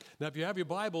Now, if you have your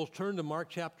Bibles, turn to Mark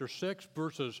chapter 6,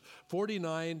 verses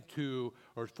 14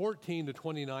 to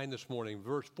 29 this morning.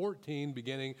 Verse 14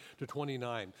 beginning to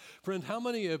 29. Friends, how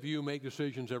many of you make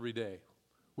decisions every day?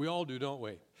 We all do, don't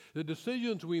we? The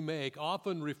decisions we make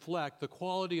often reflect the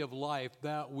quality of life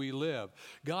that we live.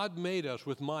 God made us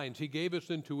with minds. He gave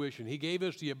us intuition. He gave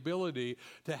us the ability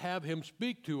to have Him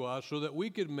speak to us so that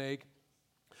we could make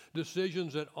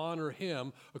decisions that honor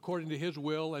Him according to His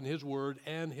will and His word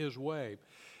and His way.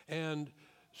 And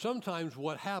sometimes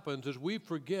what happens is we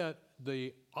forget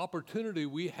the opportunity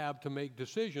we have to make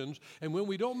decisions, and when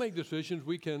we don't make decisions,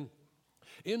 we can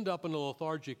end up in a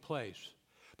lethargic place.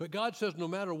 But God says no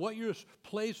matter what your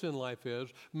place in life is,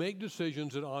 make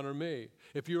decisions that honor me.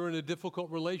 If you're in a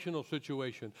difficult relational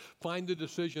situation, find a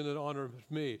decision that honors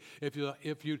me. If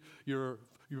your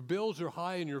bills are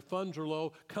high and your funds are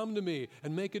low, come to me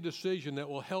and make a decision that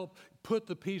will help put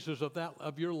the pieces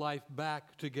of your life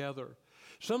back together.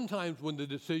 Sometimes when the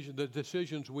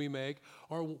decisions we make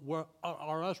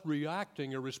are us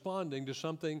reacting or responding to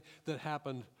something that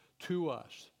happened to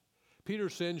us. Peter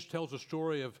Singe tells a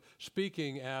story of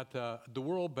speaking at the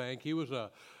World Bank. He was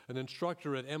an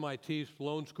instructor at MIT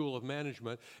Sloan School of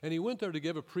Management, and he went there to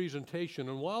give a presentation.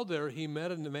 And while there, he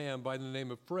met a man by the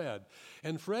name of Fred.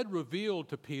 And Fred revealed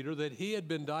to Peter that he had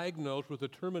been diagnosed with a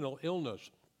terminal illness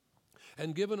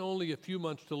and given only a few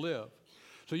months to live.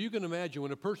 So you can imagine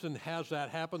when a person has that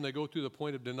happen, they go through the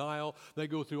point of denial. They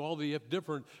go through all the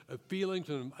different feelings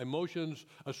and emotions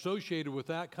associated with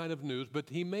that kind of news. But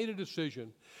he made a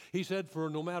decision. He said, for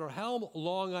no matter how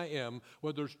long I am,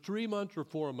 whether it's 3 months or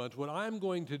 4 months, what I'm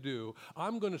going to do,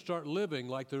 I'm going to start living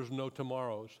like there's no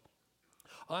tomorrows.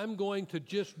 I'm going to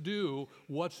just do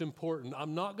what's important.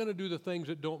 I'm not going to do the things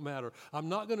that don't matter. I'm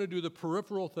not going to do the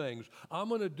peripheral things. I'm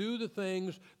going to do the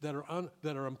things that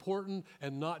are important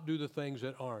and not do the things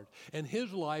that aren't. And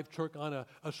his life took on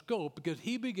a scope because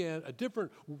he began a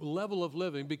different level of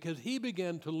living because he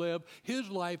began to live his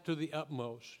life to the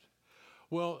utmost.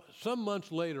 Well, some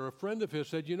months later, a friend of his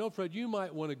said, Fred, you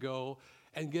might want to go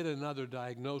and get another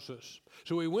diagnosis.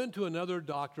 So he went to another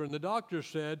doctor, and the doctor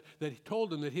said that he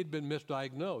told him that he'd been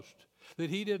misdiagnosed, that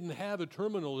he didn't have a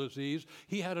terminal disease.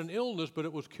 He had an illness, but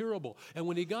it was curable. And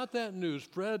when he got that news,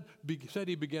 Fred said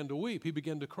he began to weep. He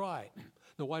began to cry.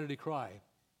 Now, why did he cry?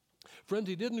 Friends,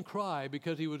 he didn't cry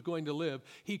because he was going to live.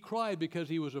 He cried because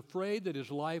he was afraid that his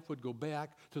life would go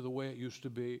back to the way it used to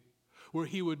be, where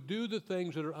he would do the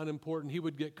things that are unimportant. He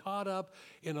would get caught up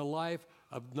in a life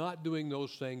of not doing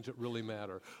those things that really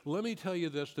matter. Let me tell you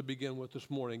this to begin with this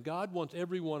morning. God wants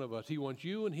every one of us, He wants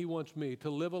you and He wants me to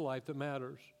live a life that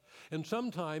matters. And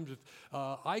sometimes if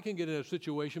I can get in a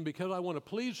situation because I want to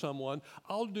please someone,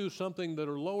 I'll do something that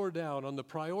are lower down on the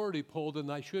priority pole than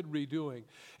I should be doing.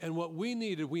 And what we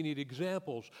need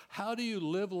examples. How do you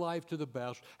live life to the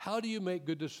best? How do you make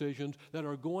good decisions that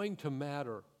are going to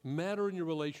matter in your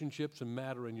relationships and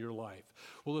matter in your life?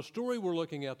 Well, the story we're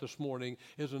looking at this morning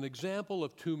is an example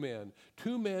of two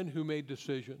men who made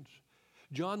decisions.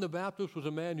 John the Baptist was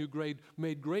a man who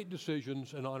made great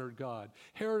decisions and honored God.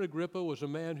 Herod Agrippa was a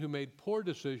man who made poor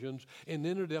decisions and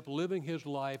ended up living his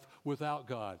life without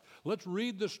God. Let's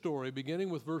read the story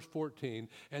beginning with verse 14,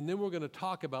 and then we're going to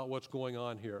talk about what's going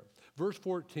on here. Verse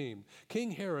 14,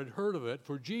 King Herod heard of it,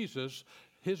 for Jesus,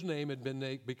 his name had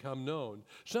become known.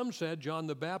 Some said John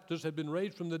the Baptist had been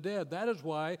raised from the dead. That is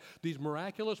why these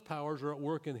miraculous powers are at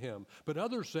work in him. But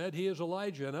others said he is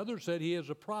Elijah, and others said he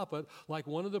is a prophet like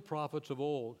one of the prophets of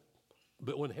old.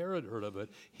 But when Herod heard of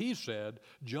it, he said,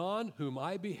 John, whom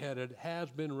I beheaded, has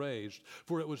been raised.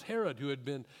 For it was Herod who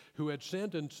had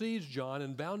sent and seized John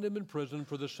and bound him in prison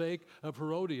for the sake of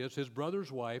Herodias, his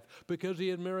brother's wife, because he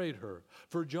had married her.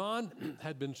 For John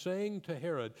had been saying to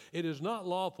Herod, it is not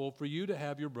lawful for you to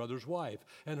have your brother's wife.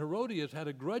 And Herodias had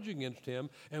a grudge against him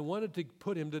and wanted to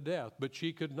put him to death, but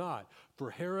she could not.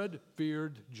 For Herod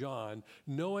feared John,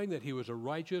 knowing that he was a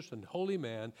righteous and holy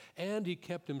man, and he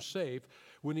kept him safe.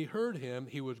 When he heard him,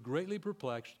 he was greatly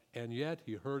perplexed, and yet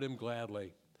he heard him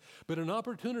gladly. But an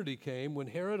opportunity came when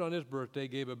Herod on his birthday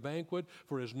gave a banquet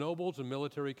for his nobles and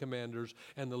military commanders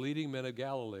and the leading men of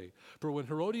Galilee. For when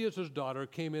Herodias' daughter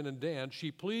came in and danced,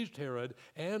 she pleased Herod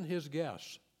and his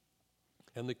guests.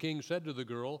 And the king said to the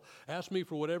girl, ask me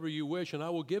for whatever you wish, and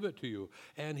I will give it to you.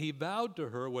 And he vowed to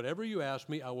her, whatever you ask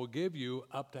me, I will give you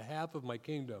up to half of my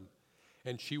kingdom.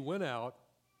 And she went out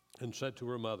and said to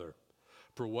her mother,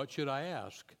 for what should I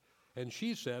ask? And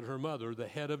she said, her mother, the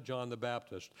head of John the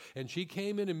Baptist. And she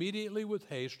came in immediately with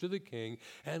haste to the king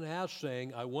and asked,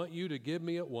 saying, I want you to give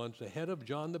me at once the head of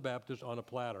John the Baptist on a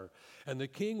platter. And the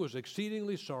king was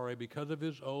exceedingly sorry because of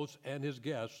his oaths and his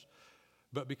guests,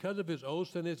 But because of his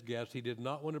oaths and his guests, he did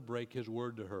not want to break his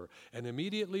word to her. And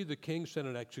immediately the king sent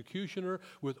an executioner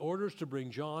with orders to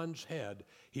bring John's head.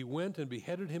 He went and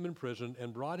beheaded him in prison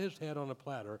and brought his head on a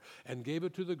platter and gave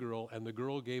it to the girl, and the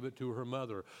girl gave it to her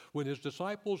mother. When his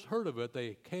disciples heard of it,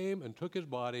 they came and took his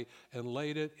body and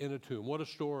laid it in a tomb. What a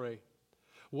story.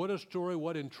 What a story,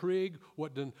 what intrigue,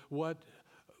 what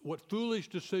foolish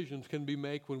decisions can be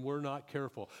made when we're not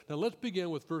careful. Now let's begin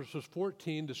with verses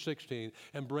 14 to 16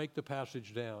 and break the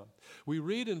passage down. We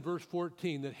read in verse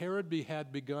 14 that Herod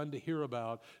had begun to hear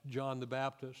about John the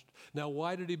Baptist. Now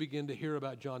why did he begin to hear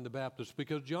about John the Baptist?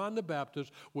 Because John the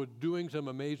Baptist was doing some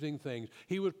amazing things.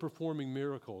 He was performing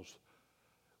miracles.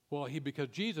 Well, because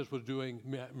Jesus was doing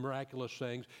miraculous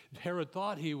things, Herod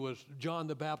thought he was John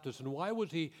the Baptist. And why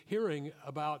was he hearing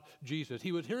about Jesus?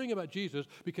 He was hearing about Jesus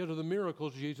because of the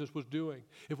miracles Jesus was doing.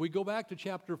 If we go back to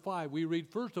chapter 5, we read,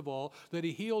 first of all, that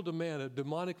he healed a man, a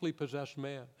demonically possessed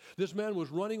man. This man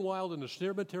was running wild in the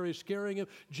cemetery, scaring him.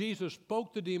 Jesus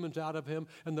spoke the demons out of him,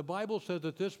 and the Bible says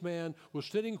that this man was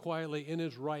sitting quietly in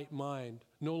his right mind,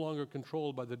 no longer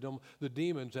controlled by the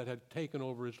demons that had taken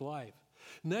over his life.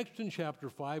 Next in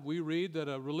chapter 5, we read that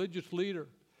a religious leader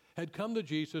had come to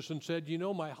Jesus and said, you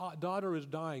know, my daughter is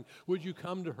dying. Would you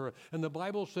come to her? And the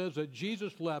Bible says that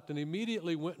Jesus left and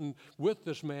immediately went with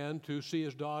this man to see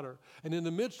his daughter. And in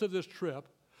the midst of this trip,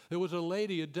 there was a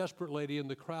lady, a desperate lady in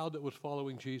the crowd that was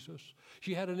following Jesus.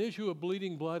 She had an issue of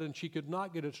bleeding blood, and she could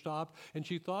not get it stopped. And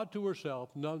she thought to herself,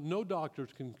 no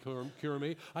doctors can cure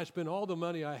me. I spent all the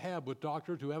money I have with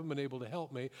doctors who haven't been able to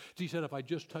help me. She said, if I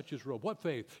just touch his robe. What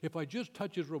faith? If I just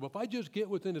touch his robe, if I just get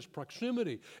within his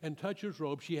proximity and touch his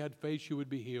robe, she had faith she would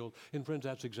be healed. And friends,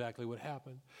 that's exactly what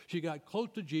happened. She got close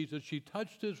to Jesus. She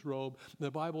touched his robe.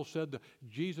 The Bible said that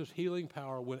Jesus' healing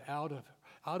power went out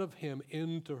of him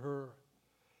into her.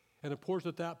 And of course,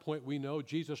 at that point, we know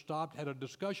Jesus stopped, had a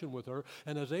discussion with her,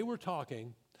 and as they were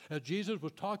talking, as Jesus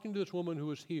was talking to this woman who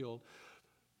was healed,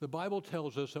 the Bible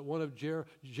tells us that one of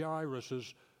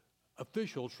Jairus'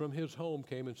 officials from his home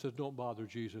came and said, don't bother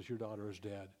Jesus, your daughter is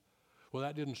dead. Well,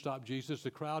 that didn't stop Jesus. The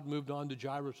crowd moved on to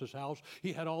Jairus' house.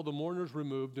 He had all the mourners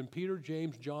removed, and Peter,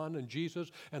 James, John, and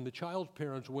Jesus and the child's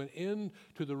parents went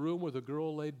into the room where the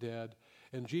girl lay dead.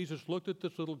 And Jesus looked at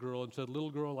this little girl and said,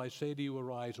 little girl, I say to you,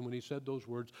 arise. And when he said those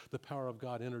words, the power of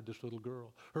God entered this little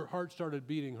girl. Her heart started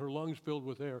beating, her lungs filled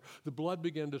with air. The blood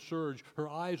began to surge, her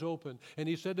eyes opened. And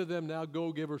he said to them, now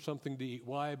go give her something to eat.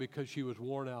 Why? Because she was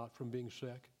worn out from being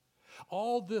sick.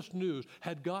 All this news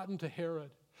had gotten to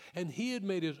Herod, and he had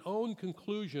made his own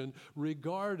conclusion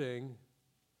regarding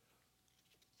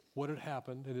what had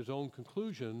happened and his own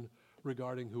conclusion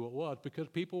regarding who it was, because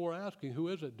people were asking, who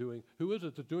is it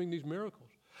that's doing these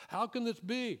miracles? How can this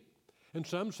be? And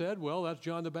some said, well, that's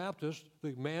John the Baptist,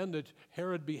 the man that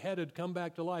Herod beheaded, come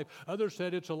back to life. Others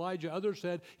said it's Elijah. Others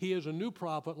said he is a new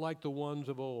prophet like the ones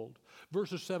of old.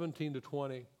 Verses 17 to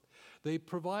 20.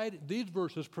 These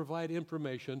verses provide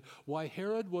information why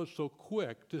Herod was so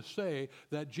quick to say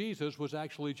that Jesus was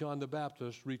actually John the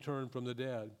Baptist returned from the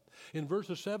dead. In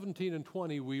verses 17 and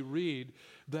 20, we read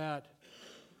that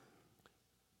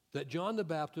John the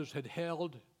Baptist had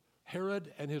held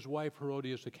Herod and his wife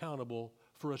Herodias accountable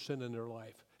for a sin in their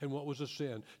life. And what was the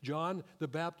sin? John the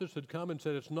Baptist had come and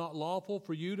said, it's not lawful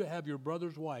for you to have your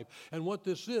brother's wife. And what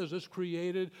this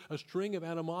created a string of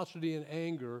animosity and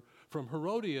anger from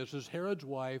Herodias, as Herod's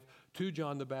wife, to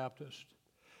John the Baptist.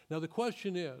 Now the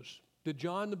question is, did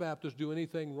John the Baptist do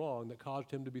anything wrong that caused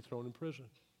him to be thrown in prison?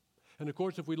 And of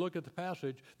course, if we look at the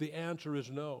passage, the answer is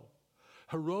no.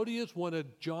 Herodias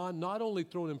wanted John not only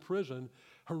thrown in prison,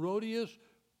 Herodias,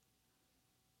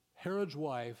 Herod's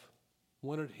wife,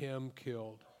 wanted him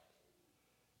killed.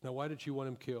 Now, why did she want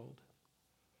him killed?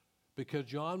 Because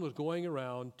John was going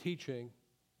around teaching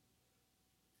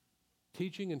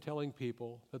and telling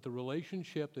people that the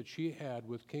relationship that she had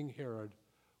with King Herod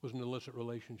was an illicit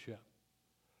relationship.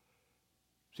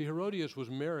 See, Herodias was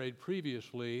married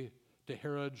previously to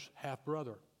Herod's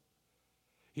half-brother.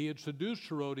 He had seduced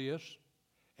Herodias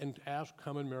and asked,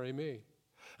 come and marry me.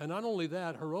 And not only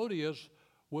that, Herodias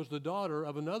was the daughter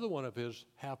of another one of his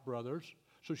half-brothers,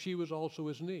 so she was also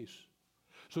his niece.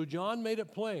 So John made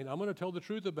it plain, I'm going to tell the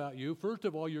truth about you. First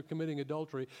of all, you're committing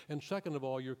adultery, and second of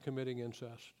all, you're committing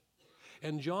incest.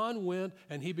 And John went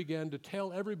and he began to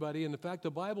tell everybody, and in fact,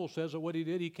 the Bible says that what he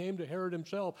did, he came to Herod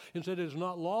himself and said, it is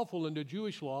not lawful in the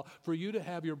Jewish law for you to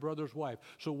have your brother's wife.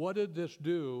 So what did this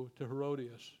do to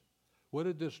Herodias? What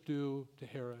did this do to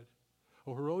Herod?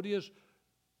 Well, Herodias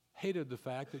hated the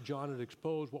fact that John had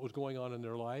exposed what was going on in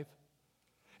their life,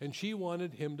 and she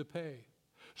wanted him to pay.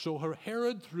 So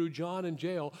Herod threw John in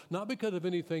jail, not because of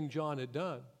anything John had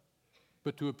done,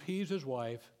 but to appease his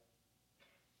wife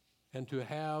and to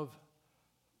have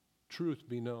truth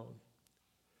be known.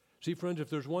 See, friends, if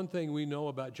there's one thing we know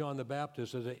about John the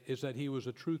Baptist is that he was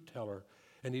a truth teller,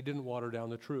 and he didn't water down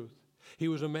the truth. He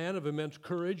was a man of immense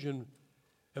courage and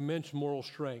immense moral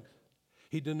strength.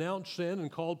 He denounced sin and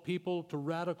called people to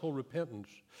radical repentance.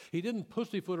 He didn't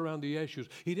pussyfoot around the issues.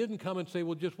 He didn't come and say,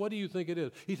 well, just what do you think it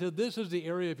is? He said, this is the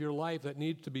area of your life that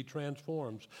needs to be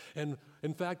transformed. And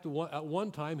in fact, at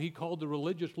one time, he called the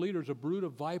religious leaders a brood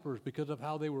of vipers because of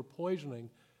how they were poisoning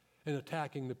and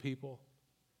attacking the people.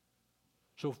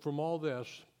 So from all this,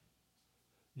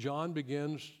 John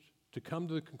begins to come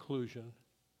to the conclusion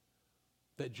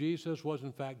that Jesus was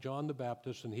in fact John the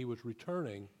Baptist, and he was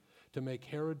returning to make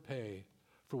Herod pay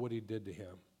for what he did to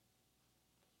him.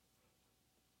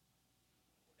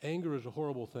 Anger is a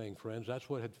horrible thing, friends. That's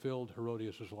what had filled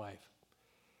Herodias' life.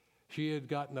 She had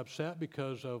gotten upset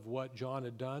because of what John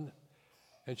had done,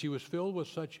 and she was filled with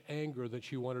such anger that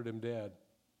she wanted him dead.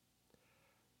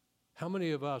 How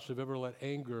many of us have ever let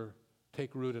anger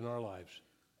take root in our lives?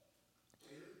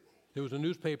 There was a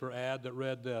newspaper ad that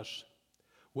read this: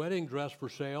 wedding dress for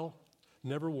sale,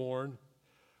 never worn,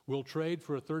 will trade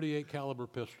for a .38 caliber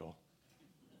pistol.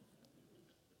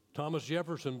 Thomas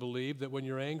Jefferson believed that when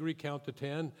you're angry, count to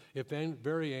 10. If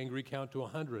very angry, count to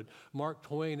 100. Mark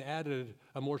Twain added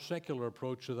a more secular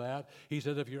approach to that. He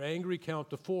said, if you're angry, count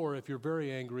to 4. If you're very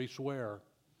angry, swear.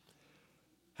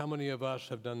 How many of us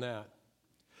have done that?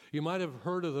 You might have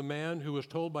heard of the man who was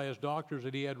told by his doctors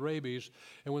that he had rabies,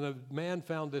 and when the man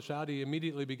found this out, he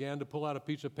immediately began to pull out a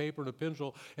piece of paper and a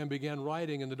pencil and began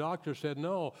writing, and the doctor said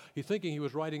no. He's thinking he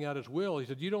was writing out his will. He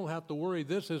said, you don't have to worry.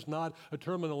 This is not a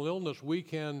terminal illness. We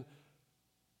can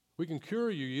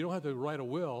cure you. You don't have to write a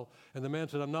will. And the man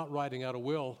said, I'm not writing out a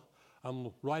will.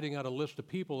 I'm writing out a list of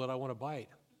people that I want to bite.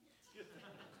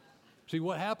 See,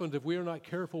 what happens if we are not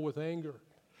careful with anger?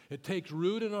 It takes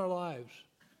root in our lives.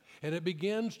 And it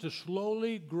begins to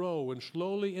slowly grow and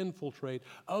slowly infiltrate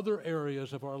other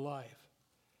areas of our life.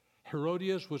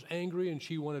 Herodias was angry and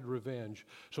she wanted revenge.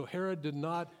 So Herod did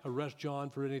not arrest John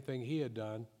for anything he had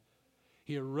done.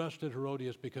 He arrested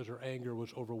Herodias because her anger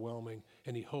was overwhelming,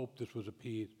 and he hoped this would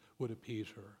appease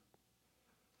her.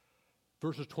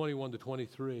 Verses 21 to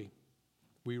 23,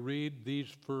 we read these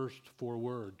first 4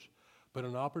 words. But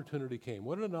an opportunity came.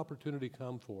 What did an opportunity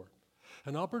come for?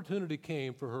 An opportunity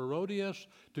came for Herodias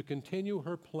to continue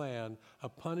her plan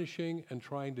of punishing and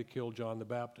trying to kill John the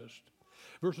Baptist.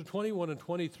 Verses 21 and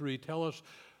 23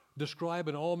 describe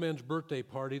an all men's birthday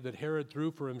party that Herod threw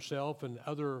for himself and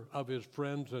other of his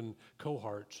friends and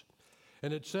cohorts.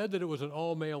 And it said that it was an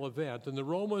all-male event, and the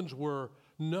Romans were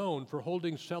known for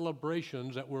holding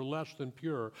celebrations that were less than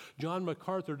pure. John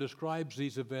MacArthur describes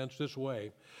these events this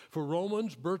way: for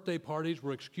Romans, birthday parties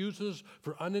were excuses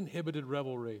for uninhibited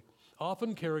revelry,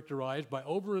 often characterized by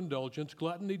overindulgence,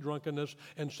 gluttony, drunkenness,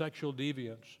 and sexual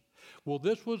deviance. Well,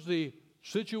 this was the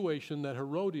situation that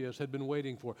Herodias had been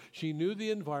waiting for. She knew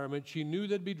the environment. She knew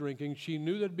there'd be drinking. She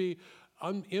knew there'd be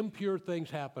impure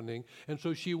things happening. And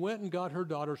so she went and got her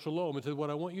daughter Salome and said, what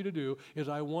I want you to do is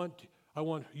I want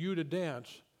you to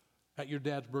dance at your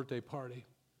dad's birthday party.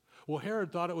 Well,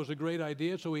 Herod thought it was a great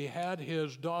idea, so he had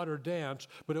his daughter dance,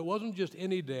 but it wasn't just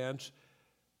any dance.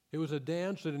 It was a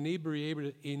dance that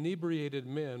inebriated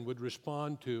men would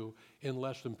respond to in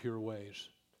less than pure ways.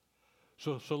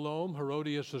 So Salome,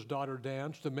 Herodias' daughter,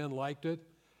 danced. The men liked it.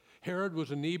 Herod was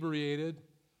inebriated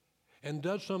and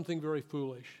does something very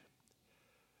foolish.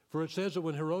 For it says that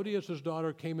when Herodias'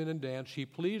 daughter came in and danced, she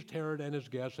pleased Herod and his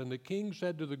guests, and the king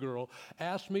said to the girl,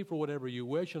 ask me for whatever you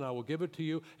wish, and I will give it to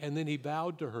you. And then he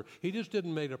vowed to her. He just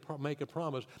didn't make a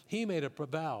promise. He made a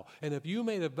vow. And if you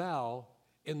made a vow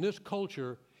in this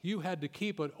culture, you had to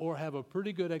keep it or have a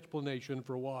pretty good explanation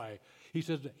for why. He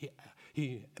says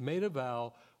he made a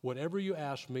vow, whatever you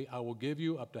ask me, I will give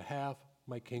you up to half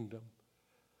my kingdom.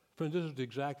 Friends, this is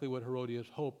exactly what Herodias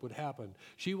hoped would happen.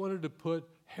 She wanted to put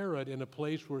Herod in a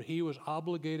place where he was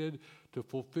obligated to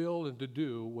fulfill and to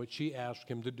do what she asked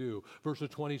him to do. Verses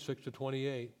 26 to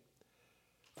 28.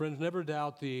 Friends, never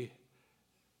doubt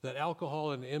that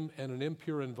alcohol and an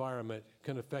impure environment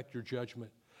can affect your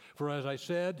judgment. For as I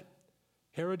said,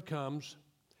 Herod comes,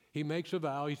 he makes a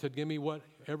vow. He said, give me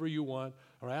whatever you want,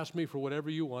 or ask me for whatever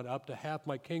you want. Up to half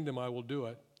my kingdom, I will do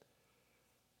it.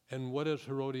 And what does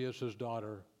Herodias'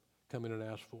 daughter come in and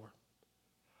ask for?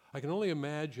 I can only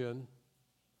imagine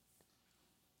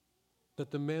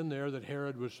that the men there that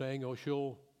Herod was saying, oh,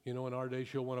 she'll, in our day,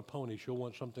 she'll want a pony. She'll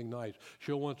want something nice.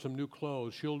 She'll want some new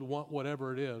clothes. She'll want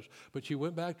whatever it is. But she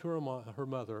went back to her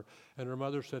mother, and her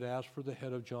mother said, ask for the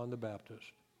head of John the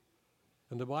Baptist.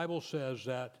 And the Bible says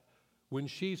that when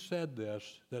she said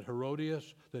this, that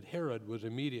Herod was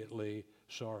immediately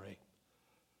sorry.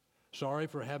 Sorry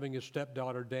for having his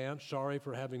stepdaughter dance. Sorry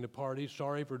for having the party.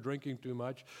 Sorry for drinking too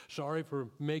much. Sorry for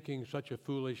making such a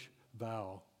foolish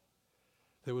vow.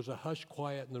 There was a hushed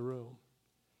quiet in the room.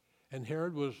 And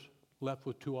Herod was left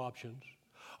with two options.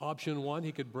 Option one,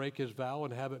 he could break his vow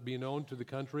and have it be known to the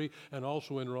country and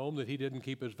also in Rome that he didn't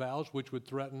keep his vows, which would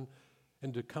threaten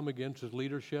and to come against his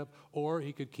leadership. Or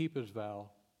he could keep his vow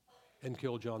and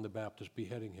kill John the Baptist,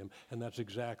 beheading him. And that's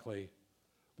exactly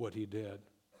what he did.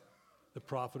 The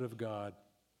prophet of God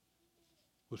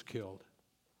was killed.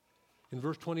 In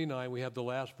verse 29, we have the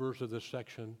last verse of this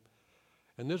section.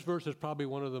 And this verse is probably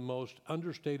one of the most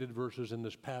understated verses in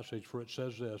this passage, for it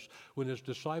says this: when his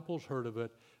disciples heard of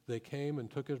it, they came and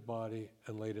took his body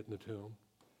and laid it in the tomb.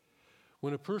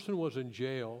 When a person was in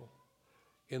jail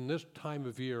in this time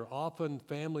of year, often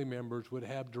family members would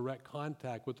have direct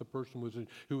contact with the person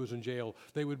who was in jail.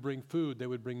 They would bring food, they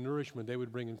would bring nourishment, they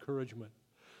would bring encouragement.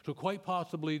 So quite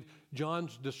possibly,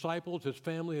 John's disciples, his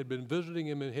family, had been visiting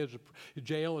him in his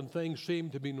jail, and things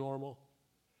seemed to be normal.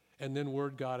 And then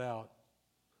word got out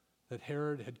that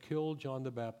Herod had killed John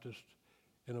the Baptist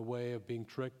in a way of being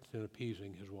tricked and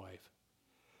appeasing his wife.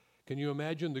 Can you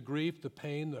imagine the grief, the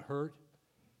pain, the hurt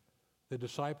the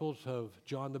disciples of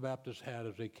John the Baptist had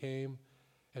as they came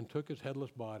and took his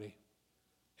headless body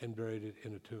and buried it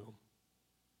in a tomb?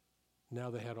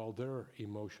 Now they had all their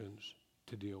emotions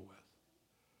to deal with.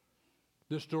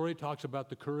 This story talks about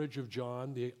the courage of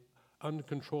John, the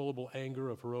uncontrollable anger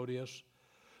of Herodias,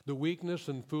 the weakness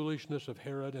and foolishness of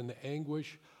Herod, and the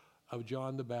anguish of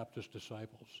John the Baptist's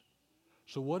disciples.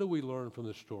 So what do we learn from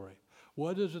this story?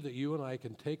 What is it that you and I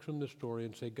can take from this story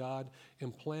and say, God,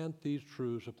 implant these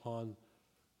truths upon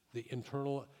the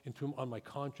on my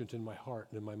conscience, in my heart,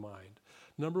 and in my mind?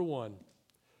 Number one,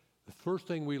 the first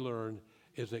thing we learn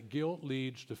is that guilt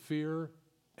leads to fear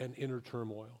and inner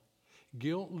turmoil.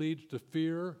 Guilt leads to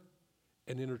fear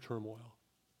and inner turmoil.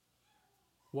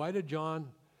 Why did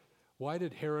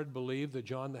Herod believe that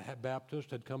John the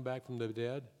Baptist had come back from the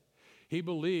dead? He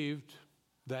believed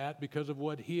that because of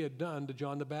what he had done to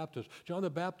John the Baptist. John the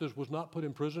Baptist was not put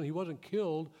in prison. He wasn't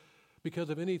killed because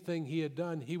of anything he had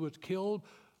done. He was killed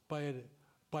by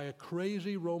a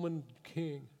crazy Roman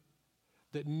king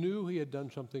that knew he had done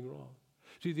something wrong.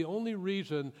 See, the only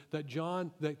reason that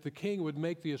the king would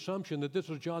make the assumption that this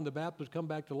was John the Baptist come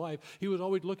back to life, he was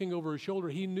always looking over his shoulder.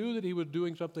 He knew that he was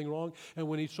doing something wrong. And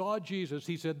when he saw Jesus,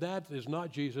 he said, that is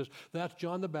not Jesus. That's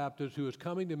John the Baptist who is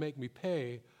coming to make me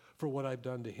pay for what I've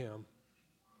done to him.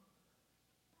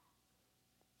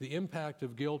 The impact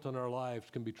of guilt on our lives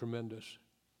can be tremendous.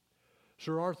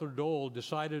 Sir Arthur Dole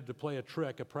decided to play a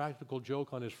trick, a practical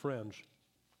joke on his friends.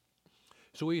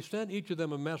 So he sent each of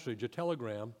them a message, a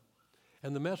telegram.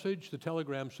 And the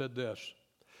telegram said this: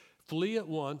 flee at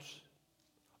once,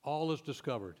 all is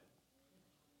discovered.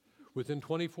 Within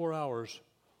 24 hours,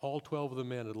 all 12 of the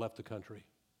men had left the country.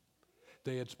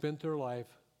 They had spent their life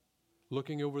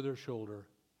looking over their shoulder,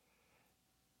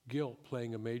 guilt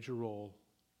playing a major role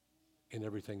in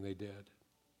everything they did.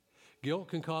 Guilt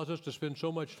can cause us to spend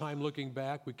so much time looking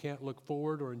back, we can't look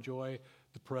forward or enjoy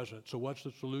the present. So what's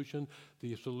the solution?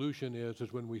 The solution is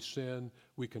when we sin,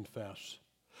 we confess.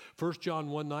 1 John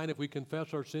 1:9, if we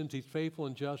confess our sins, he's faithful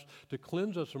and just to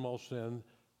cleanse us from all sin,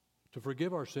 to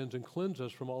forgive our sins and cleanse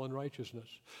us from all unrighteousness.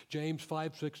 James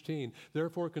 5:16,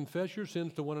 therefore confess your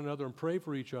sins to one another and pray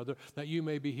for each other that you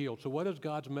may be healed. So what is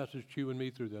God's message to you and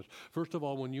me through this? First of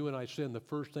all, when you and I sin, the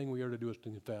first thing we are to do is to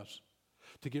confess,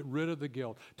 to get rid of the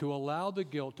guilt, to allow the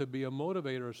guilt to be a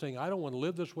motivator of saying, I don't want to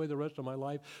live this way the rest of my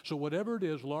life. So whatever it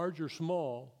is, large or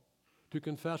small, to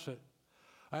confess it.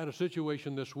 I had a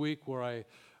situation this week where I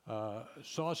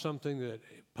saw something that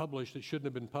published that shouldn't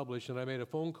have been published, and I made a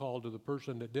phone call to the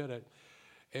person that did it,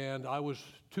 and I was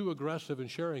too aggressive in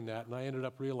sharing that, and I ended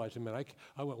up realizing, man,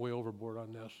 I went way overboard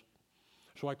on this.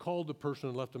 So I called the person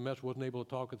and left a message, wasn't able to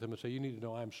talk with them, and say, you need to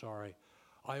know I'm sorry.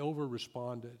 I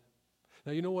over-responded.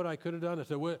 Now, you know what I could have done? I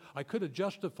said, well, I could have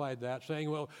justified that, saying,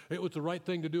 well, it was the right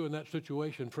thing to do in that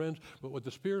situation, friends, but what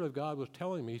the Spirit of God was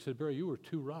telling me, he said, Barry, you were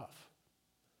too rough.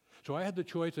 So I had the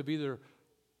choice of either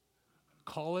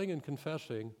calling and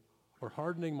confessing or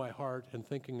hardening my heart and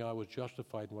thinking I was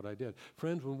justified in what I did.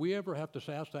 Friends, when we ever have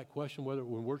to ask that question,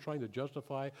 when we're trying to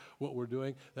justify what we're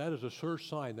doing, that is a sure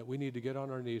sign that we need to get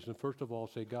on our knees and first of all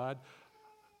say, God,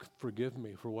 forgive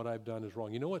me for what I've done is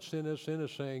wrong. You know what sin is? Sin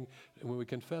is saying, when we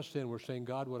confess sin, we're saying,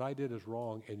 God, what I did is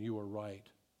wrong and you are right.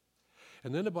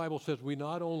 And then the Bible says we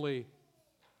not only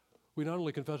We not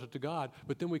only confess it to God,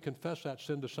 but then we confess that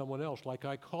sin to someone else. Like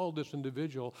I called this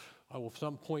individual, I will at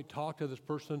some point talk to this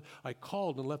person. I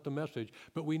called and left a message.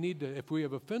 But we need to, if we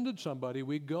have offended somebody,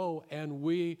 we go and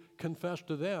we confess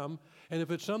to them. And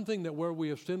if it's something that where we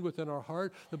have sinned within our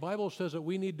heart, the Bible says that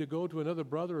we need to go to another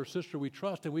brother or sister we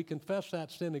trust and we confess that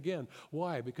sin again.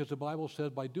 Why? Because the Bible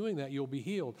says by doing that you'll be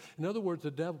healed. In other words,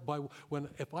 the devil,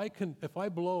 if I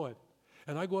blow it,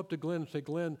 and I go up to Glenn and say,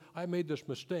 Glenn, I made this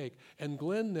mistake. And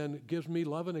Glenn then gives me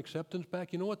love and acceptance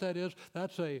back. You know what that is?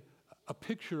 That's a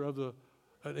picture of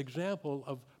an example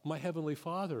of my Heavenly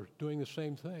Father doing the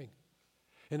same thing.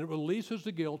 And it releases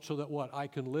the guilt so that what? I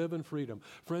can live in freedom.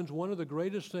 Friends, one of the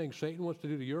greatest things Satan wants to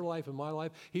do to your life and my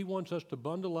life, he wants us to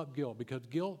bundle up guilt because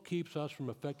guilt keeps us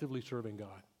from effectively serving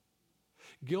God.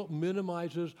 Guilt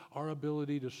minimizes our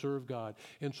ability to serve God.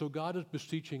 And so God is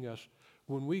beseeching us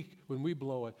when we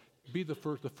blow it, be the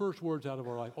first words out of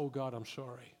our life, oh God, I'm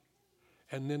sorry.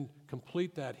 And then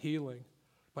complete that healing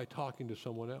by talking to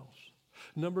someone else.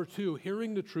 Number 2,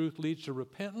 hearing the truth leads to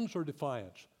repentance or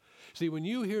defiance. See, when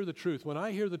you hear the truth, when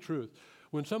I hear the truth,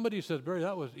 when somebody says, Barry,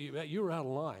 you were out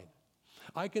of line,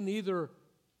 I can either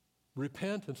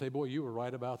repent and say, boy, you were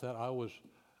right about that, I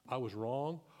was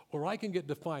wrong, or I can get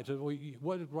defiant and say, well,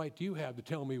 what right do you have to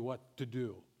tell me what to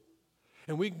do?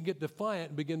 And we can get defiant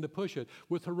and begin to push it.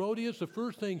 With Herodias, the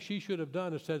first thing she should have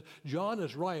done is said, John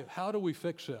is right. How do we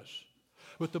fix this?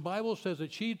 But the Bible says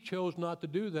that she chose not to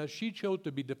do that. She chose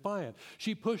to be defiant.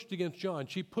 She pushed against John.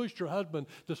 She pushed her husband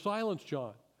to silence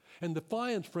John. And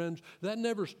defiance, friends, that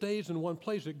never stays in one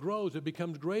place. It grows. It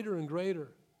becomes greater and greater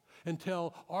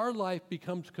until our life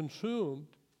becomes consumed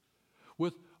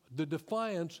with the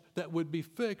defiance that would be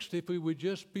fixed if we would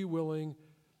just be willing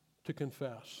to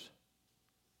confess.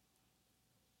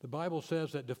 The Bible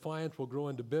says that defiance will grow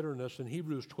into bitterness, and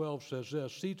Hebrews 12 says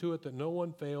this, see to it that no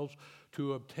one fails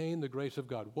to obtain the grace of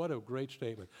God. What a great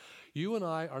statement. You and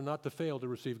I are not to fail to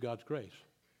receive God's grace.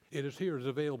 It is here, it is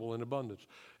available in abundance.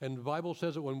 And the Bible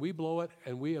says that when we blow it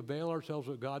and we avail ourselves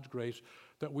of God's grace,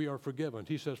 that we are forgiven.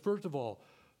 He says, first of all,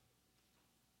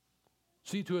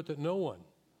 see to it that no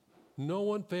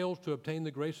one fails to obtain the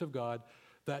grace of God,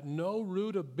 that no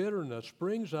root of bitterness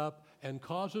springs up and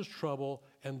causes trouble,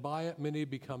 and by it many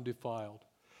become defiled.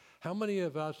 How many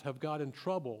of us have got in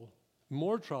trouble,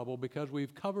 more trouble, because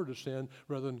we've covered a sin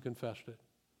rather than confessed it?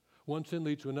 One sin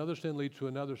leads to another sin, leads to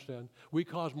another sin. We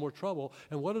cause more trouble.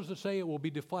 And what does it say? It will be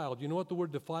defiled. You know what the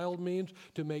word defiled means?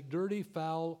 To make dirty,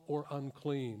 foul, or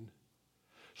unclean.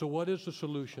 So what is the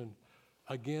solution?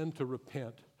 Again, to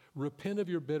repent. Repent of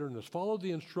your bitterness. Follow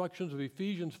the instructions of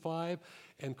Ephesians 5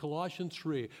 and Colossians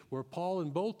 3, where Paul in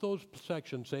both those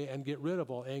sections say, and get rid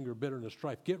of all anger, bitterness,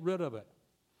 strife. Get rid of it.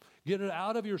 Get it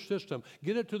out of your system.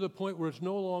 Get it to the point where it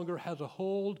no longer has a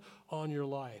hold on your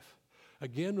life.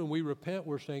 Again, when we repent,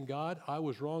 we're saying, God, I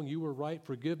was wrong. You were right.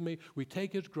 Forgive me. We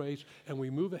take His grace and we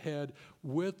move ahead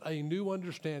with a new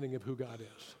understanding of who God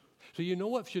is. So you know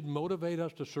what should motivate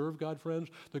us to serve God, friends?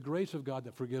 The grace of God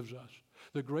that forgives us.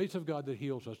 The grace of God that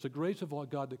heals us. The grace of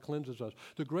God that cleanses us.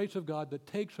 The grace of God that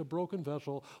takes a broken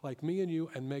vessel like me and you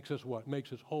and makes us what?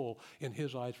 Makes us whole in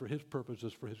His eyes for His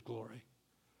purposes, for His glory.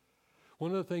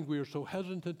 One of the things we are so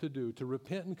hesitant to do, to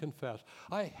repent and confess.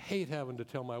 I hate having to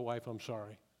tell my wife I'm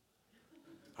sorry.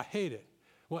 I hate it.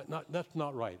 That's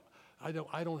not right. I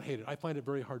don't hate it. I find it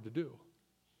very hard to do.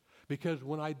 Because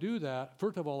when I do that,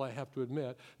 first of all, I have to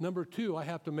admit. Number 2, I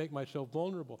have to make myself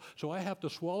vulnerable. So I have to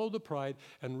swallow the pride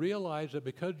and realize that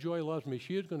because Joy loves me,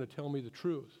 she is going to tell me the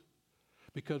truth.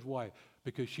 Because why?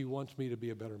 Because she wants me to be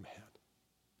a better man.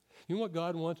 You know what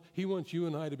God wants? He wants you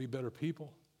and I to be better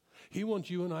people. He wants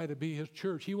you and I to be His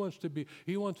church. He wants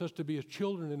us to be His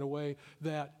children in a way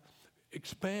that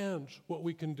expands what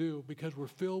we can do because we're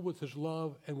filled with His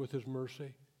love and with His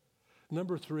mercy.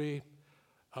 Number 3,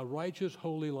 a righteous,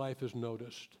 holy life is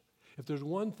noticed. If there's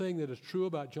one thing that is true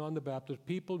about John the Baptist,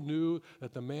 people knew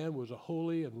that the man was a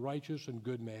holy and righteous and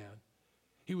good man.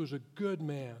 He was a good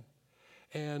man.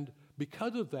 And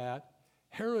because of that,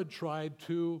 Herod tried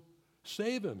to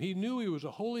save him. He knew he was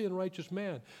a holy and righteous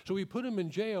man. So he put him in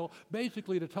jail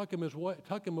basically to tuck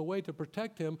him away to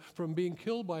protect him from being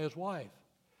killed by his wife.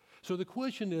 So the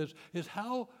question is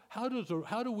how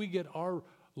do we get our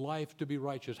life to be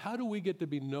righteous? How do we get to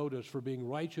be noticed for being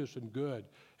righteous and good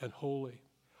and holy?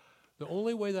 The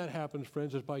only way that happens,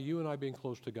 friends, is by you and I being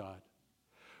close to God.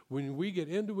 When we get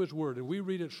into His Word and we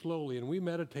read it slowly and we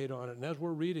meditate on it, and as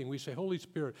we're reading, we say, Holy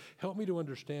Spirit, help me to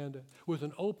understand it with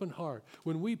an open heart.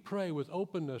 When we pray with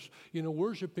openness,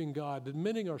 worshiping God,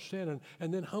 admitting our sin,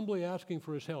 and then humbly asking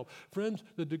for His help. Friends,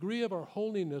 the degree of our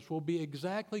holiness will be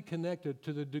exactly connected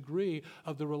to the degree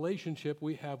of the relationship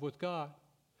we have with God.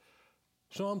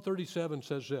 Psalm 37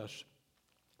 says this,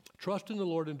 trust in the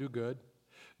Lord and do good.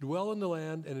 Dwell in the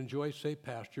land and enjoy safe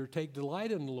pasture. Take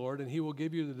delight in the Lord, and he will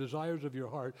give you the desires of your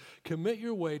heart. Commit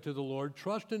your way to the Lord.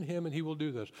 Trust in him, and he will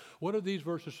do this. What are these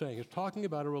verses saying? It's talking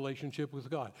about a relationship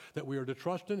with God, that we are to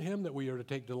trust in him, that we are to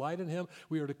take delight in him,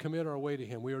 we are to commit our way to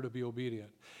him, we are to be obedient.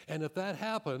 And if that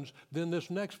happens, then this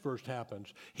next verse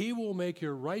happens. He will make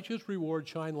your righteous reward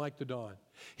shine like the dawn.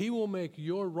 He will make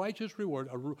your righteous reward,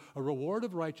 a reward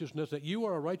of righteousness, that you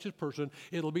are a righteous person.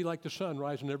 It'll be like the sun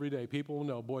rising every day. People will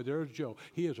know, boy, there's Joe.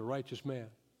 He is a righteous man.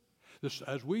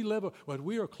 As we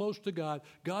are close to God,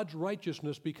 God's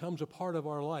righteousness becomes a part of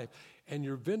our life. And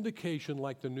your vindication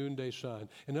like the noonday sun.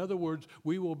 In other words,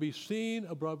 we will be seen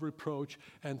above reproach,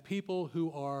 and people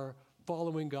who are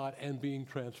following God and being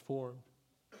transformed.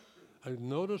 A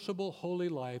noticeable holy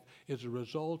life is a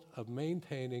result of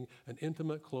maintaining an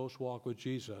intimate, close walk with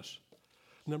Jesus.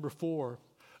 Number 4,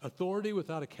 authority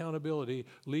without accountability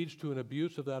leads to an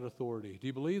abuse of that authority. Do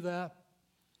you believe that?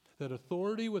 That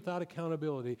authority without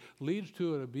accountability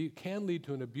can lead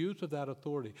to an abuse of that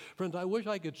authority. Friends, I wish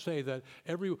I could say that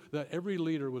every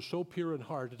leader was so pure in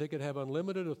heart that they could have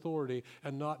unlimited authority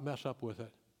and not mess up with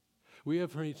it. We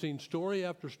have seen story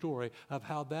after story of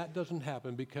how that doesn't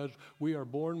happen because we are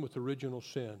born with original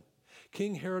sin.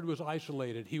 King Herod was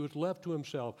isolated. He was left to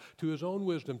himself, to his own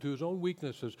wisdom, to his own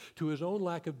weaknesses, to his own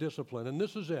lack of discipline. And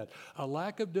this is it. A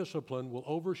lack of discipline will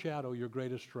overshadow your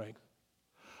greatest strength.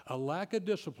 A lack of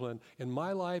discipline in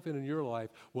my life and in your life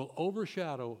will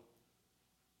overshadow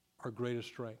our greatest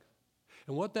strength.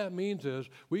 And what that means is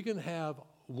we can have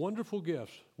wonderful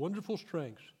gifts, wonderful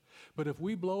strengths, but if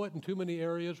we blow it in too many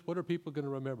areas, what are people going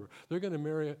to remember? They're going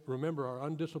to remember our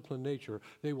undisciplined nature.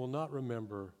 They will not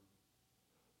remember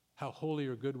how holy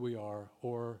or good we are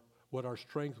or what our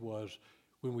strength was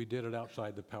when we did it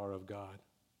outside the power of God.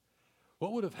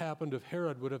 What would have happened if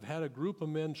Herod would have had a group of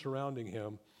men surrounding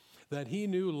him that he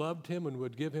knew loved him and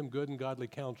would give him good and godly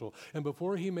counsel? And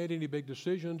before he made any big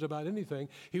decisions about anything,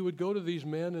 he would go to these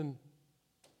men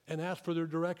and ask for their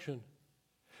direction.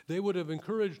 They would have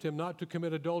encouraged him not to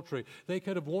commit adultery. They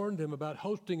could have warned him about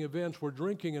hosting events where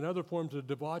drinking and other forms of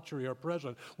debauchery are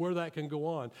present, where that can go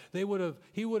on. He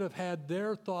would have had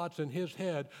their thoughts in his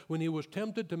head when he was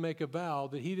tempted to make a vow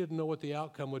that he didn't know what the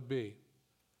outcome would be.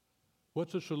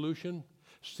 What's the solution?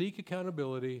 Seek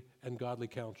accountability and godly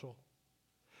counsel.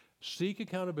 Seek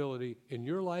accountability in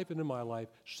your life and in my life.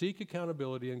 Seek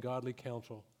accountability and godly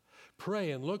counsel.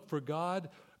 Pray and look for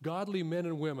godly men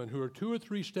and women who are 2 or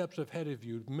 3 steps ahead of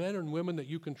you, men and women that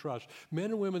you can trust,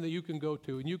 men and women that you can go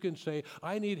to, and you can say,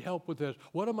 I need help with this.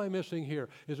 What am I missing here?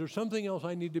 Is there something else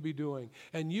I need to be doing?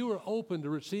 And you are open to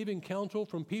receiving counsel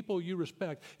from people you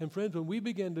respect. And friends, when we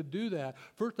begin to do that,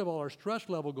 first of all, our stress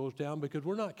level goes down because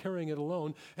we're not carrying it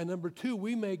alone. And number 2,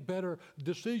 we make better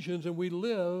decisions and we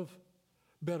live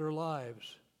better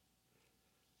lives.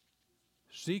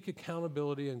 Seek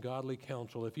accountability and godly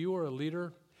counsel. If you are a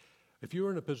leader, if you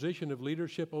are in a position of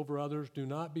leadership over others, do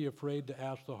not be afraid to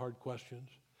ask the hard questions.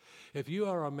 If you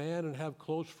are a man and have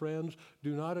close friends,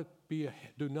 do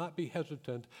not be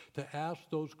hesitant to ask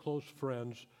those close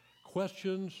friends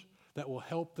questions that will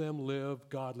help them live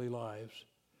godly lives.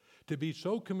 To be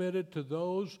so committed to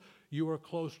those you are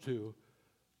close to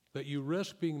that you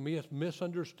risk being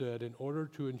misunderstood in order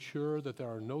to ensure that there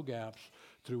are no gaps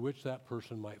through which that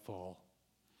person might fall.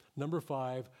 Number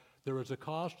 5, there is a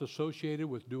cost associated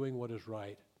with doing what is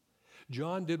right.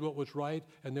 John did what was right,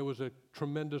 and there was a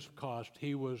tremendous cost.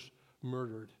 He was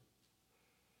murdered.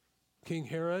 King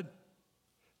Herod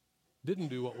didn't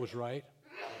do what was right,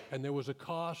 and there was a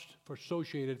cost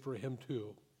associated for him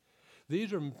too.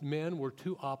 These men were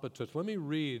 2 opposites. Let me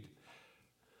read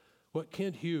what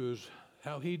Kent Hughes,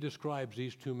 how he describes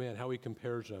these 2 men, how he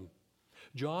compares them.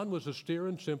 John was austere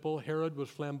and simple. Herod was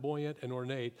flamboyant and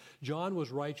ornate. John was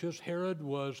righteous. Herod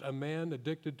was a man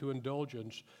addicted to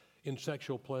indulgence in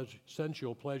sensual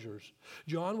pleasures.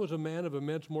 John was a man of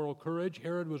immense moral courage.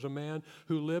 Herod was a man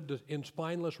who lived in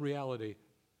spineless reality.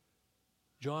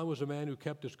 John was a man who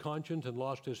kept his conscience and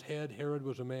lost his head. Herod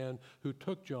was a man who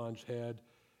took John's head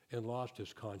and lost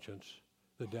his conscience,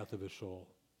 the death of his soul.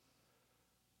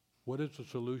 What is the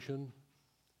solution?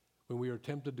 When we are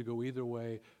tempted to go either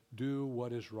way, do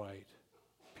what is right,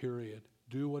 period.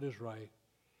 Do what is right,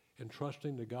 and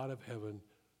trusting the God of heaven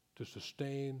to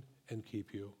sustain and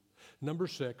keep you. Number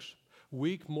 6,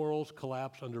 weak morals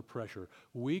collapse under pressure.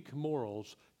 Weak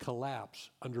morals collapse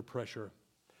under pressure.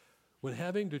 When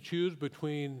having to choose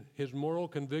between his moral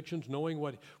convictions, knowing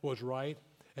what was right,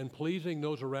 and pleasing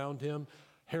those around him,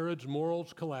 Herod's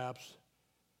morals collapsed,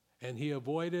 and he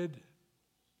avoided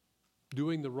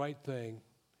doing the right thing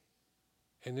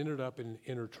and ended up in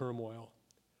inner turmoil.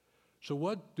 So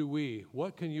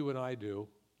what can you and I do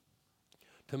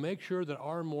to make sure that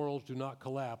our morals do not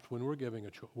collapse when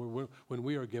when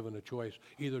we are given a choice,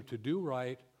 either to do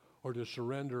right or to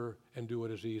surrender and do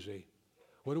what is easy?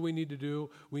 What do we need to do?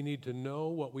 We need to know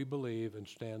what we believe and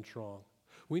stand strong.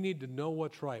 We need to know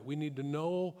what's right. We need to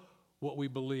know what we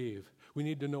believe. We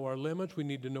need to know our limits. We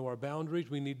need to know our boundaries.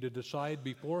 We need to decide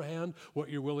beforehand what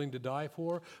you're willing to die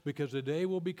for, because the day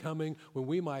will be coming when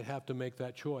we might have to make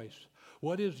that choice.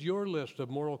 What is your list of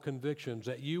moral convictions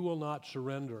that you will not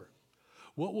surrender?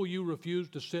 What will you refuse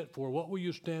to sit for? What will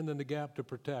you stand in the gap to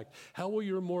protect? How will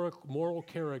your moral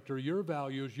character, your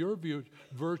values, your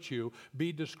virtue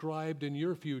be described in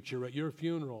your future at your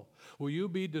funeral? Will you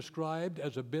be described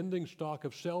as a bending stalk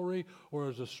of celery or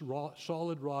as a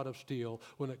solid rod of steel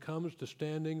when it comes to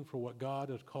standing for what God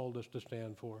has called us to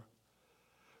stand for?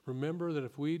 Remember that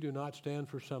if we do not stand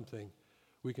for something,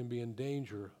 we can be in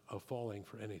danger of falling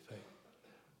for anything.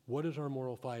 What is our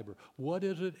moral fiber? What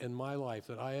is it in my life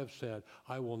that I have said,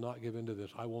 I will not give into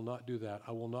this, I will not do that,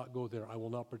 I will not go there, I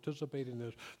will not participate in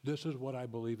this. This is what I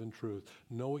believe in truth.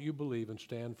 Know what you believe and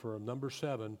stand firm. Number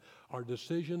 7, our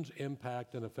decisions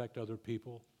impact and affect other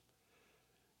people.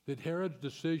 Did Herod's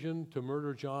decision to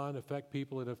murder John affect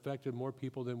people? It affected more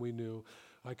people than we knew.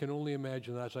 I can only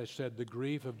imagine, as I said, the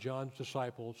grief of John's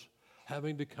disciples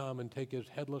having to come and take his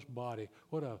headless body.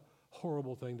 What a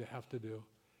horrible thing to have to do.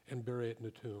 And bury it in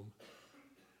a tomb.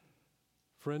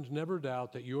 Friends, never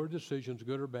doubt that your decisions,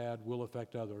 good or bad, will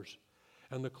affect others.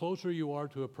 And the closer you are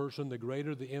to a person, the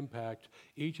greater the impact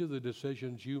each of the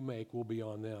decisions you make will be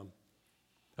on them.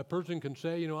 A person can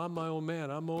say, I'm my own man,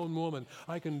 I'm my own woman.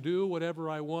 I can do whatever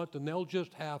I want, and they'll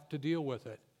just have to deal with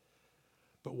it.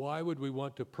 But why would we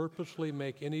want to purposely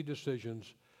make any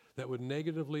decisions that would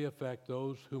negatively affect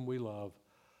those whom we love,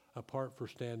 apart from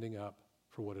standing up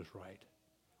for what is right?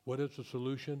 What is the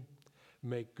solution?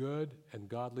 Make good and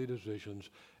godly decisions.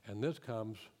 And this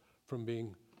comes from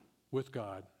being with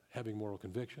God, having moral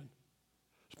conviction.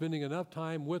 Spending enough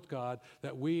time with God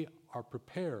that we are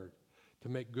prepared to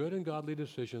make good and godly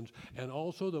decisions, and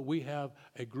also that we have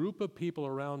a group of people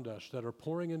around us that are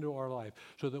pouring into our life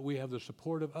so that we have the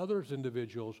support of others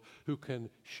individuals who can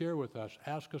share with us,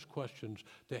 ask us questions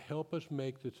to help us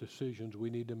make the decisions we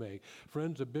need to make.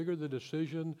 Friends, the bigger the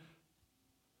decision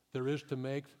there is to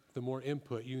make, the more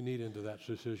input you need into that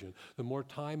decision. The more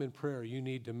time and prayer you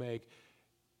need to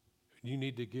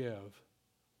give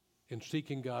in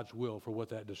seeking God's will for what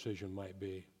that decision might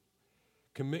be.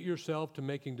 Commit yourself to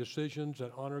making decisions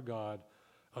that honor God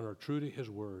and are true to His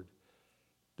Word.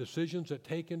 Decisions that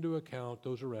take into account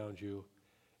those around you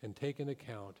and take into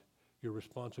account your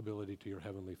responsibility to your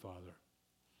Heavenly Father.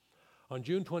 On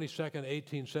June 22nd,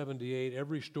 1878,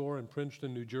 every store in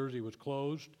Princeton, New Jersey was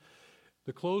closed.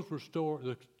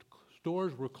 The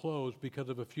stores were closed because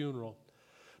of a funeral.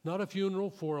 Not a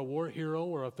funeral for a war hero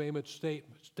or a famous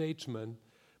statesman,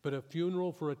 but a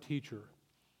funeral for a teacher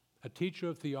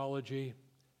of theology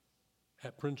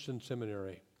at Princeton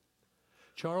Seminary.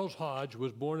 Charles Hodge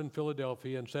was born in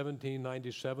Philadelphia in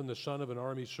 1797, the son of an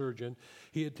army surgeon.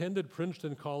 He attended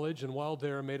Princeton College and while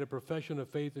there made a profession of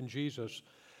faith in Jesus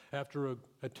after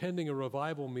attending a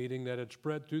revival meeting that had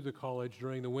spread through the college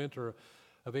during the winter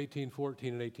of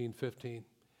 1814 and 1815.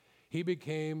 He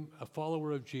became a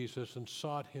follower of Jesus and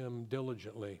sought him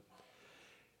diligently.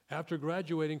 After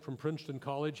graduating from Princeton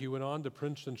College, he went on to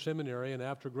Princeton Seminary, and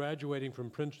after graduating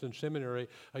from Princeton Seminary,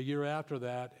 a year after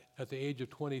that, at the age of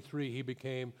 23, he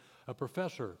became a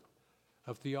professor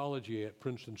of theology at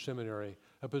Princeton Seminary,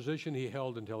 a position he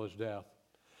held until his death.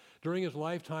 During his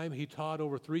lifetime, he taught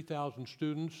over 3,000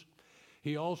 students.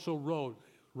 He also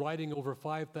writing over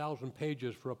 5,000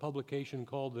 pages for a publication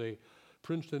called the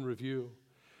Princeton Review.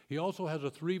 He also has a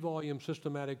 3-volume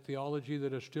systematic theology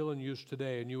that is still in use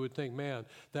today, and you would think, man,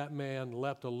 that man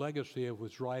left a legacy of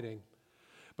his writing.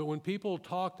 But when people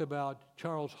talked about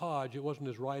Charles Hodge, it wasn't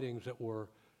his writings that were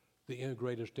the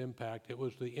greatest impact. It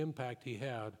was the impact he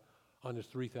had on his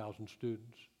 3,000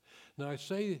 students. Now I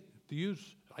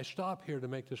stop here to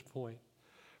make this point.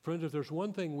 Friends, if there's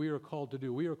one thing we are called to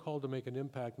do, we are called to make an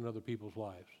impact in other people's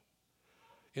lives.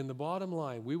 In the bottom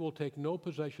line, we will take no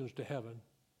possessions to heaven,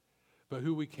 but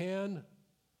who we can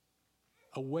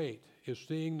await is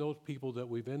seeing those people that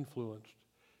we've influenced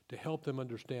to help them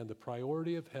understand the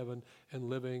priority of heaven and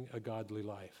living a godly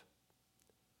life.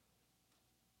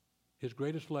 His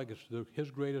greatest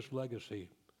legacy,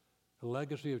 the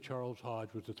legacy of Charles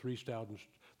Hodge, was the 3,000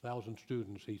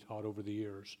 students he taught over the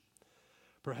years.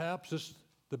 Perhaps this is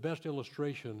the best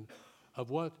illustration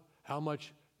of how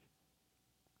much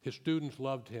his students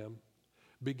loved him.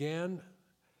 Began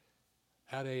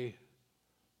at a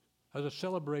as a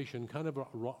celebration, kind of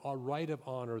a rite of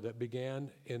honor that began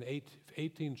in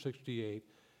 1868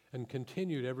 and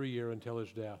continued every year until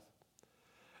his death.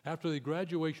 After the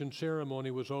graduation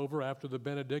ceremony was over, after the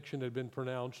benediction had been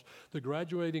pronounced, the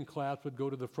graduating class would go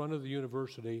to the front of the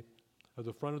university, or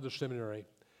the front of the seminary,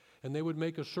 and they would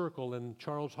make a circle, and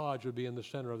Charles Hodge would be in the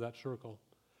center of that circle.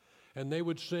 And they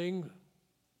would sing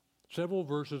several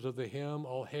verses of the hymn,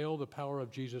 "All Hail the Power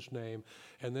of Jesus' Name,"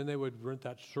 and then they would rent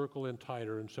that circle in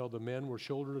tighter, and so the men were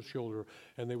shoulder to shoulder,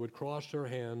 and they would cross their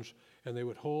hands, and they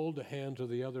would hold the hands of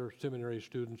the other seminary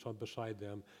students on beside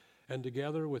them, and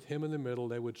together with him in the middle,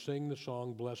 they would sing the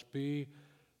song, "Blessed be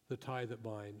the tie that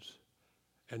binds,"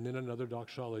 and then another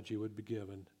doxology would be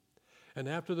given. And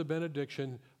after the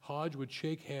benediction, Hodge would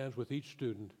shake hands with each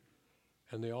student,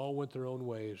 and they all went their own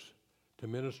ways to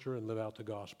minister and live out the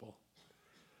gospel.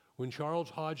 When Charles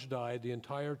Hodge died, the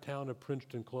entire town of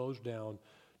Princeton closed down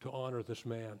to honor this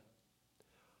man.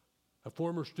 A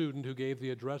former student who gave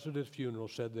the address at his funeral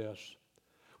said this: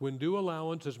 "When due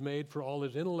allowance is made for all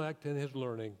his intellect and his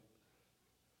learning,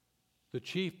 the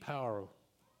chief power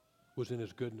was in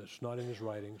his goodness, not in his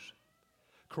writings.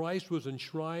 Christ was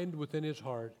enshrined within his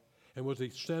heart and was the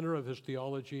center of his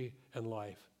theology and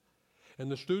life." And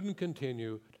the student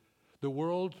continued, "The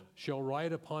world shall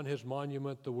write upon his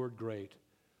monument the word great,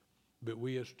 but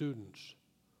we as students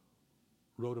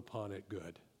wrote upon it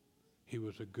good. He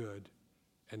was a good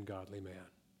and godly man."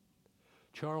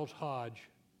 Charles Hodge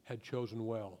had chosen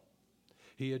well.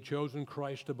 He had chosen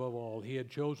Christ above all. He had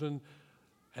chosen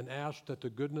and asked that the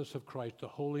goodness of Christ, the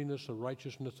holiness and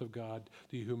righteousness of God,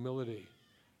 the humility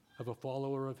of a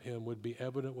follower of him would be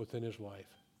evident within his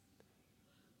life.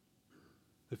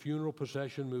 The funeral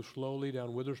procession moved slowly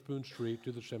down Witherspoon Street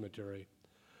to the cemetery,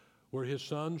 where his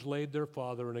sons laid their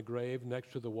father in a grave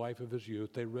next to the wife of his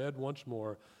youth. They read once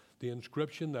more the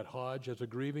inscription that Hodge, as a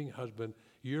grieving husband,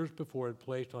 years before had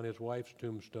placed on his wife's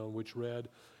tombstone, which read,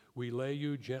 "We lay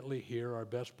you gently here, our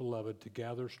best beloved, to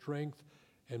gather strength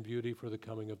and beauty for the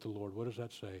coming of the Lord." What does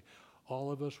that say? All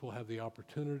of us will have the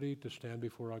opportunity to stand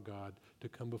before our God, to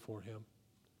come before him.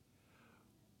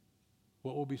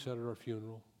 What will be said at our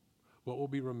funeral? What will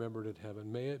be remembered in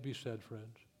heaven? May it be said,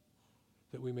 friends,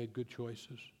 that we made good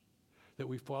choices, that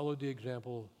we followed the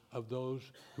example of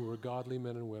those who were godly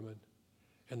men and women,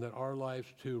 and that our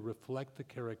lives too reflect the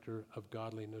character of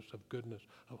godliness, of goodness,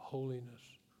 of holiness,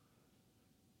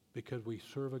 because we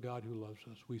serve a God who loves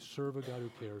us, we serve a God who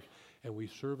cares, and we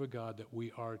serve a God that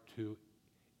we are to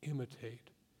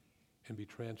imitate and be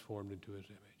transformed into his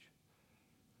image.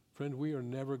 Friend, we are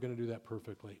never going to do that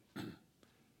perfectly,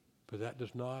 but that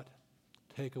does not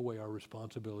take away our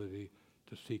responsibility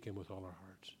to seek him with all our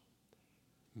hearts.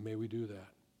 May we do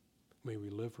that. May we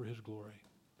live for his glory,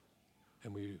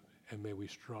 and may we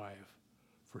strive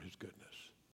for his goodness.